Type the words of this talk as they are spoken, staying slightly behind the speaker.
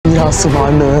Mirası,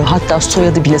 varlığı, hatta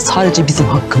soyadı bile sadece bizim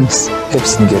hakkımız.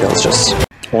 Hepsini geri alacağız.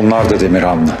 Onlar da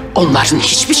Demirhanlı. Onların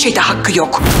hiçbir şeyde hakkı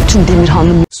yok. Tüm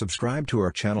Demirhanlı... Subscribe to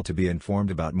our channel to be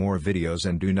informed about more videos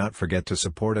and do not forget to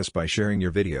support us by sharing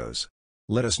your videos.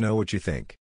 Let us know what you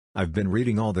think. I've been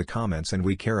reading all the comments and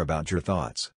we care about your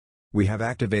thoughts. We have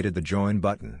activated the join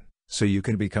button, so you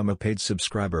can become a paid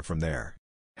subscriber from there.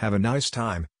 Have a nice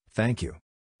time, thank you.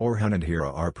 Orhun and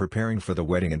Hira are preparing for the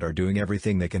wedding and are doing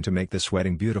everything they can to make this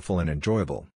wedding beautiful and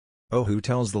enjoyable. Orhun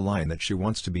tells the line that she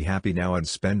wants to be happy now and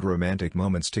spend romantic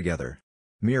moments together.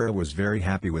 Mira was very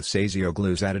happy with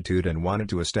Sazioglu's attitude and wanted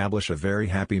to establish a very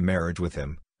happy marriage with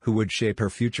him, who would shape her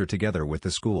future together with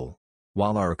the school.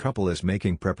 While our couple is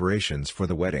making preparations for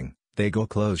the wedding, they go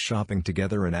clothes shopping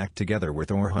together and act together with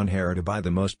Orhun Hira to buy the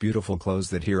most beautiful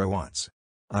clothes that Hira wants.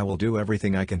 I will do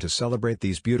everything I can to celebrate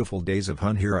these beautiful days of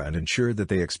Hun Hira and ensure that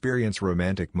they experience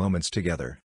romantic moments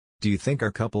together. Do you think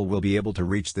our couple will be able to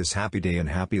reach this happy day and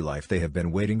happy life they have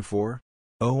been waiting for?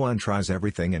 Orhun tries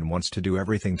everything and wants to do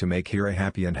everything to make Hira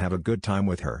happy and have a good time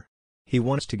with her. He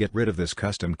wants to get rid of this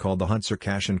custom called the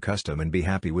Huntsarkashan custom and be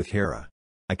happy with Hira.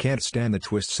 I can't stand the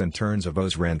twists and turns of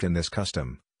Osrant in this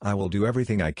custom. I will do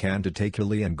everything I can to take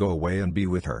Hili and go away and be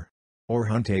with her.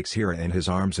 Orhun takes Hira in his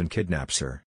arms and kidnaps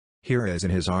her. Hira is in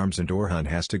his arms and Orhun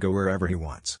has to go wherever he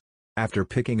wants. After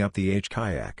picking up the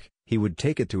kayak, he would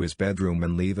take it to his bedroom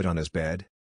and leave it on his bed.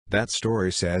 That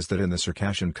story says that in the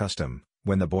Circassian custom,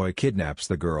 when the boy kidnaps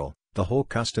the girl, the whole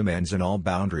custom ends and all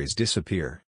boundaries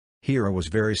disappear. Hira was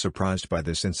very surprised by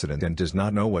this incident and does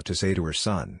not know what to say to her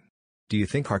son. Do you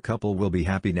think our couple will be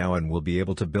happy now and will be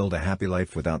able to build a happy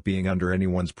life without being under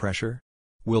anyone's pressure?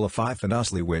 Will a Fife and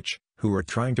Usli witch, who are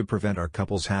trying to prevent our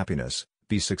couple's happiness,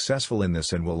 be successful in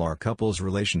this, and will our couple's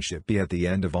relationship be at the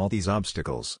end of all these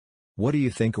obstacles? What do you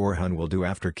think Orhun will do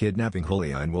after kidnapping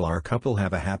Hulia, and will our couple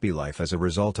have a happy life as a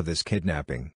result of this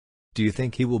kidnapping? Do you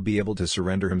think he will be able to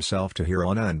surrender himself to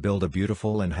Hirana and build a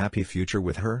beautiful and happy future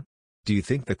with her? Do you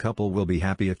think the couple will be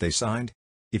happy if they signed?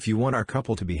 If you want our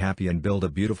couple to be happy and build a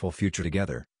beautiful future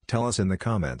together, tell us in the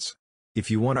comments. If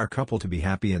you want our couple to be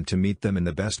happy and to meet them in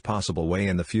the best possible way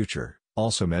in the future,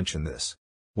 also mention this.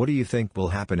 What do you think will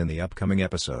happen in the upcoming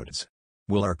episodes?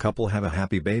 Will our couple have a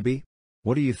happy baby?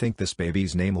 What do you think this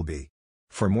baby's name will be?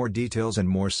 For more details and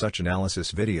more such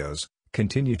analysis videos,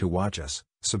 continue to watch us,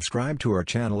 subscribe to our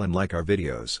channel and like our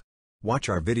videos. Watch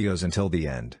our videos until the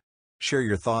end. Share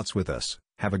your thoughts with us.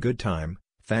 Have a good time,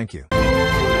 thank you.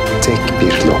 Tek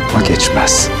bir lokma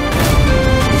geçmez.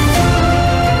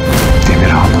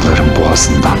 Demirhanlıların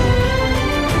boğazından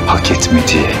hak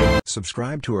etmediği.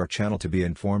 Subscribe to our channel to be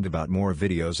informed about more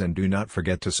videos and do not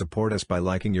forget to support us by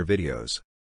liking your videos.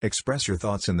 Express your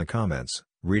thoughts in the comments,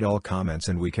 read all comments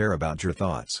and we care about your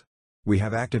thoughts. We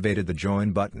have activated the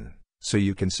join button, so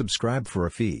you can subscribe for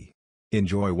a fee.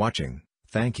 Enjoy watching,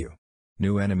 thank you.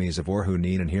 New enemies of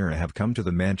Orhun and Hira have come to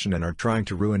the mansion and are trying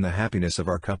to ruin the happiness of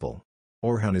our couple.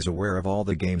 Orhun is aware of all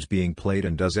the games being played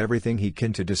and does everything he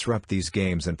can to disrupt these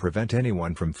games and prevent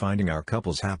anyone from finding our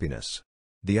couple's happiness.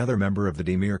 The other member of the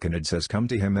Demirkanids has come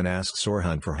to him and asks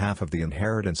Orhun for half of the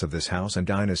inheritance of this house and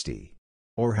dynasty.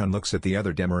 Orhun looks at the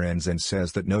other Demirans and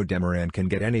says that no Demiran can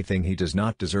get anything he does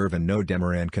not deserve and no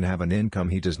Demiran can have an income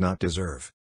he does not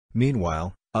deserve.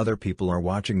 Meanwhile, other people are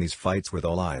watching these fights with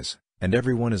all eyes, and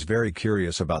everyone is very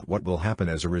curious about what will happen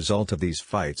as a result of these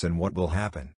fights and what will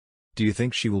happen. Do you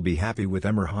think she will be happy with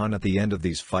Emirhan at the end of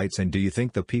these fights, and do you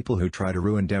think the people who try to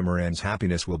ruin Demiran's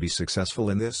happiness will be successful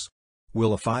in this?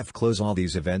 Will A5 close all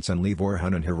these events and leave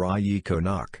Orhun and Hirayi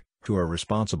Konak, who are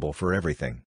responsible for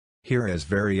everything? Hira is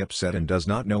very upset and does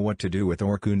not know what to do with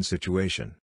Orkun's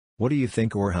situation. What do you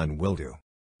think Orhun will do?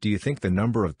 Do you think the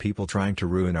number of people trying to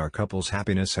ruin our couple's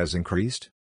happiness has increased?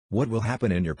 What will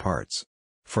happen in your parts?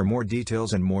 For more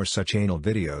details and more such anal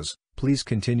videos, please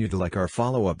continue to like our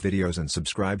follow-up videos and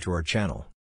subscribe to our channel.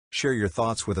 Share your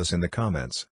thoughts with us in the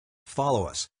comments. Follow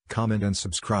us, comment and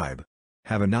subscribe.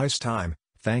 Have a nice time,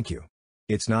 thank you.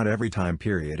 It's not every time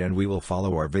period and we will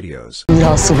follow our videos.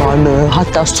 Mirası, varlığı,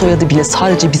 hatta soyadı bile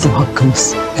sadece bizim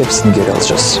hakkımız. Hepsini geri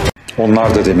alacağız.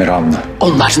 Onlar da Demirhanlı.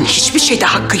 Onların hiçbir şeyde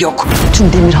hakkı yok.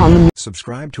 Tüm Demirhanlı...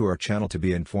 Subscribe to our channel to be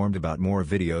informed about more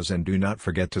videos and do not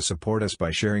forget to support us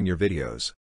by sharing your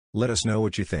videos. Let us know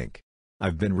what you think.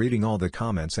 I've been reading all the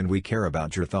comments and we care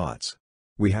about your thoughts.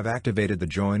 We have activated the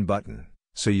join button,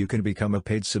 so you can become a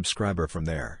paid subscriber from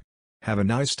there. Have a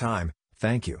nice time,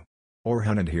 thank you.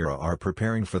 Orhun and Hira are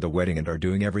preparing for the wedding and are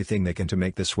doing everything they can to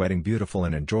make this wedding beautiful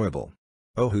and enjoyable.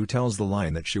 Orhun tells the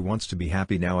line that she wants to be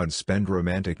happy now and spend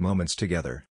romantic moments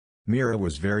together. Mira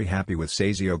was very happy with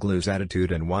Sazioglu's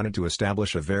attitude and wanted to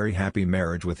establish a very happy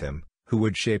marriage with him, who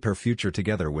would shape her future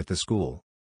together with the school.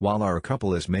 While our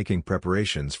couple is making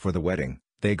preparations for the wedding,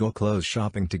 they go clothes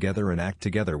shopping together and act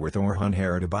together with Orhun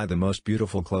Hira to buy the most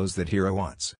beautiful clothes that Hira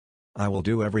wants. I will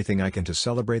do everything I can to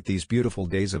celebrate these beautiful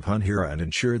days of Hun Hira and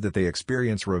ensure that they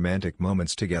experience romantic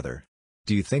moments together.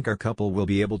 Do you think our couple will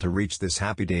be able to reach this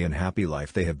happy day and happy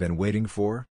life they have been waiting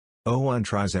for? Orhun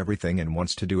tries everything and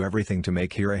wants to do everything to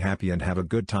make Hira happy and have a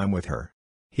good time with her.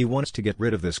 He wants to get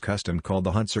rid of this custom called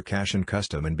the Huntsarkashan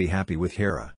custom and be happy with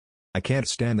Hira. I can't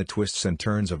stand the twists and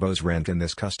turns of Esaret in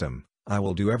this custom. I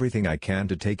will do everything I can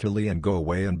to take Hira and go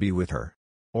away and be with her.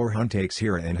 Orhun takes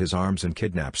Hira in his arms and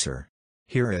kidnaps her.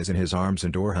 Hira is in his arms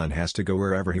and Orhun has to go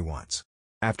wherever he wants.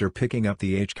 After picking up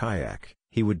the kayak,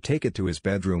 he would take it to his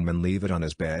bedroom and leave it on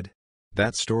his bed.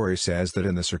 That story says that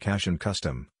in the Sarkashan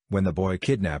custom, when the boy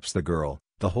kidnaps the girl,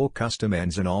 the whole custom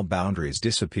ends and all boundaries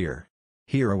disappear.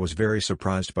 Hira was very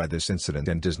surprised by this incident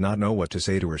and does not know what to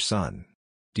say to her son.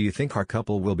 Do you think our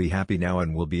couple will be happy now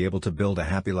and will be able to build a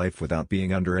happy life without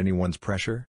being under anyone's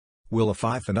pressure? Will a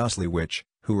five and usly witch,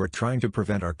 who are trying to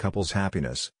prevent our couple's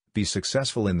happiness, be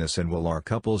successful in this, and will our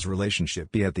couple's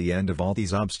relationship be at the end of all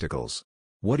these obstacles?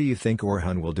 What do you think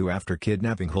Orhun will do after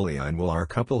kidnapping Hira, and will our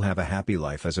couple have a happy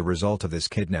life as a result of this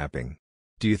kidnapping?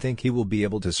 Do you think he will be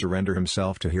able to surrender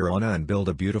himself to Hira and build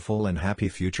a beautiful and happy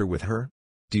future with her?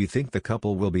 Do you think the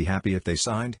couple will be happy if they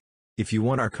signed? If you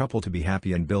want our couple to be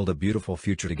happy and build a beautiful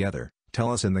future together,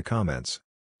 tell us in the comments.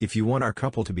 If you want our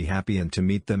couple to be happy and to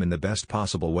meet them in the best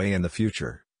possible way in the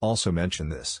future, also mention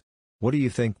this. What do you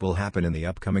think will happen in the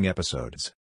upcoming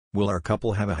episodes? Will our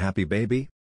couple have a happy baby?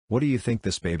 What do you think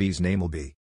this baby's name will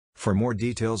be? For more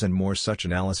details and more such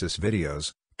analysis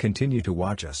videos, continue to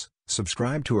watch us,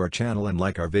 subscribe to our channel and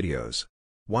like our videos.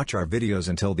 Watch our videos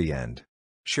until the end.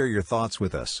 Share your thoughts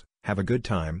with us. Have a good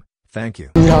time. Thank you.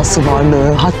 Mirası,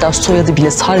 varlığı, hatta soyadı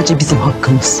bile sadece bizim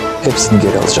hakkımız. Hepsini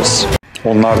geri alacağız.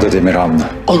 Onlar da Demirhanlı.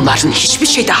 Onların hiçbir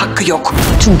şeyde hakkı yok.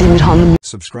 Tüm Demirhanlı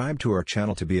Subscribe to our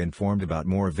channel to be informed about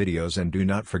more videos and do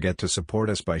not forget to support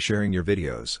us by sharing your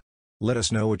videos. Let us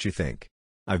know what you think.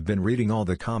 I've been reading all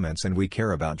the comments and we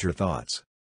care about your thoughts.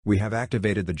 We have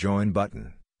activated the join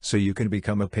button, so you can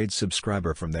become a paid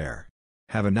subscriber from there.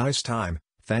 Have a nice time.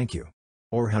 Thank you.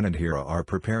 Orhun and Hira are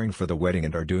preparing for the wedding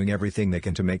and are doing everything they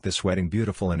can to make this wedding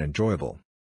beautiful and enjoyable.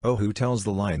 Orhun tells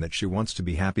the line that she wants to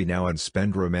be happy now and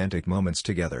spend romantic moments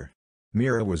together.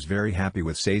 Mira was very happy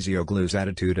with Sazioglu's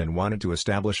attitude and wanted to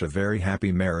establish a very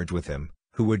happy marriage with him,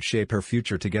 who would shape her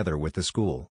future together with the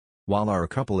school. While our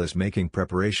couple is making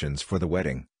preparations for the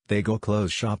wedding, they go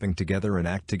clothes shopping together and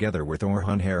act together with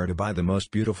Orhun Hira to buy the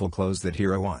most beautiful clothes that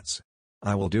Hira wants.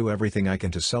 I will do everything I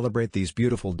can to celebrate these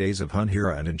beautiful days of Hun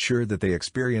Hira and ensure that they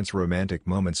experience romantic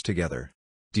moments together.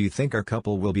 Do you think our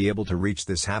couple will be able to reach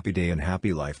this happy day and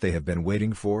happy life they have been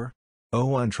waiting for?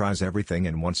 Orhun tries everything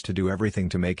and wants to do everything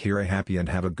to make Hira happy and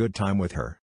have a good time with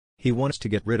her. He wants to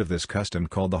get rid of this custom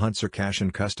called the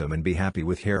Huntsarkashan custom and be happy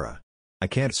with Hira. I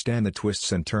can't stand the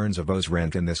twists and turns of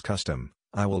Esaret in this custom.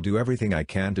 I will do everything I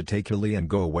can to take Hira and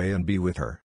go away and be with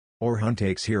her. Orhun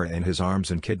takes Hira in his arms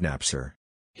and kidnaps her.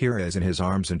 Hira is in his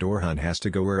arms and Orhun has to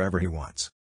go wherever he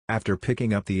wants. After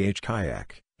picking up the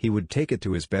kayak, he would take it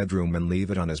to his bedroom and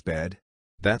leave it on his bed.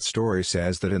 That story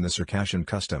says that in the Sarkashan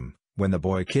custom, when the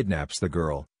boy kidnaps the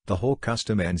girl, the whole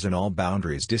custom ends and all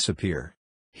boundaries disappear.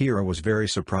 Hira was very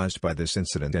surprised by this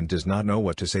incident and does not know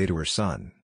what to say to her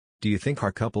son. Do you think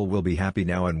our couple will be happy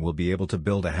now and will be able to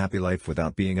build a happy life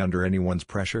without being under anyone's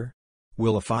pressure?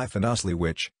 Will a five and usly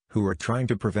witch, who are trying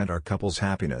to prevent our couple's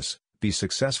happiness, be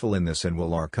successful in this, and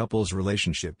will our couple's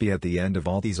relationship be at the end of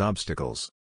all these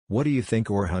obstacles? What do you think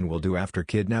Orhun will do after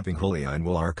kidnapping Hira, and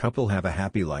will our couple have a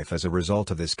happy life as a result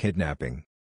of this kidnapping?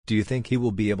 Do you think he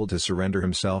will be able to surrender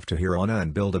himself to Hira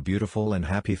and build a beautiful and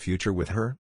happy future with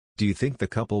her? Do you think the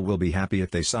couple will be happy if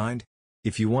they signed?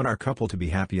 If you want our couple to be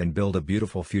happy and build a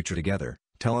beautiful future together,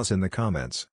 tell us in the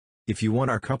comments. If you want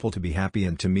our couple to be happy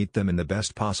and to meet them in the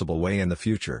best possible way in the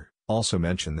future, also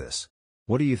mention this.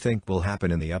 What do you think will happen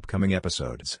in the upcoming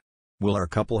episodes? Will our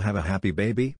couple have a happy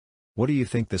baby? What do you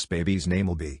think this baby's name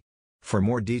will be? For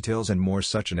more details and more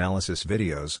such analysis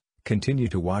videos, continue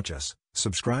to watch us,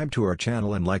 subscribe to our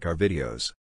channel and like our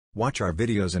videos. Watch our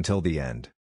videos until the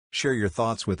end. Share your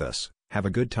thoughts with us. Have a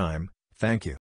good time. Thank you.